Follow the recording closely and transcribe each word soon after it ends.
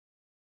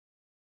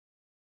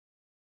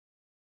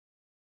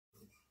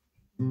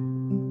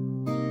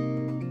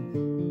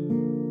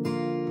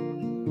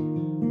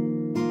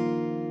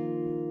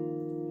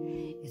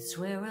It's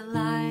where a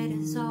light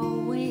is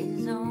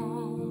always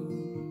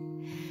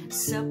on,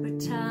 supper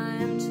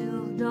time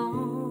till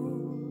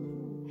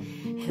dawn,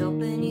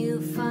 helping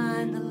you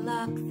find the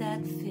lock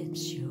that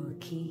fits your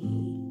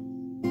key.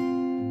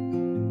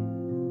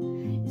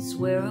 It's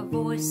where a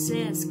voice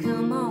says,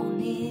 come on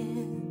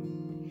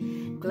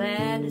in,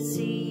 glad to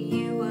see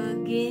you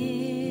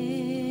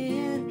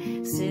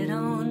again. Sit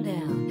on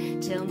down,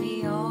 tell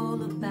me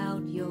all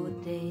about your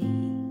day.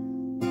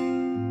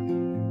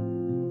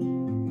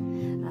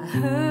 I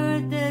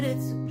heard that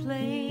it's a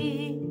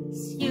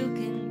place you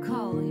can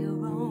call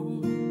your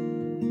own,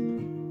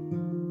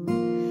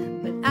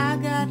 but I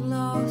got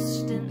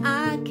lost and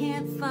I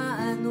can't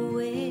find the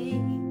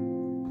way.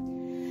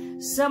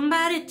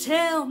 Somebody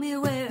tell me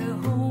where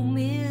home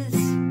is.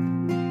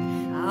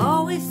 I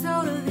always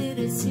thought of it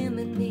as him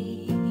and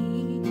me,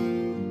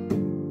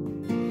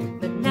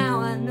 but now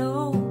I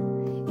know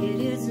it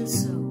isn't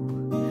so,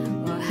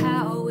 or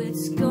how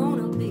it's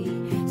gonna be.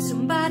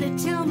 Somebody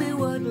tell me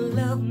what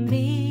love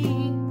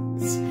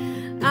means.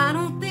 I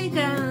don't think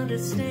I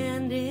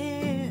understand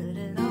it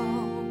at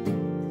all,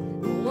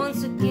 but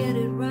once I get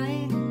it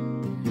right,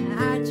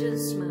 I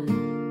just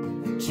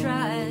might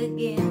try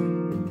again.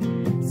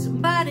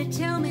 Somebody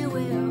tell me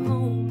where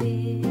home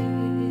is.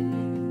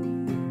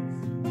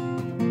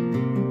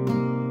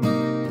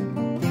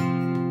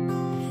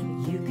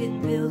 You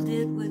can build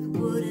it with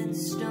wood and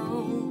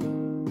stone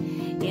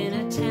in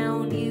a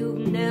town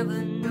you've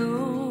never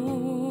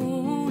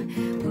known,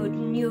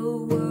 putting your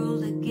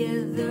world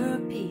together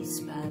piece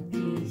by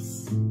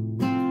piece.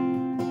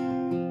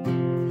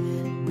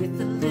 With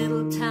a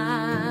little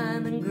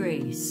time and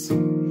grace,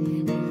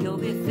 you'll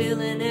be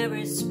filling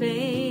every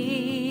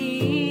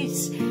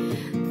space.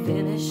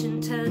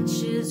 Finishing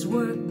touches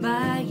work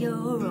by your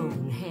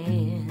own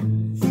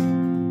hands.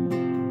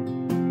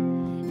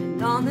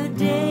 And on the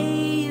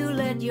day you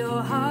let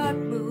your heart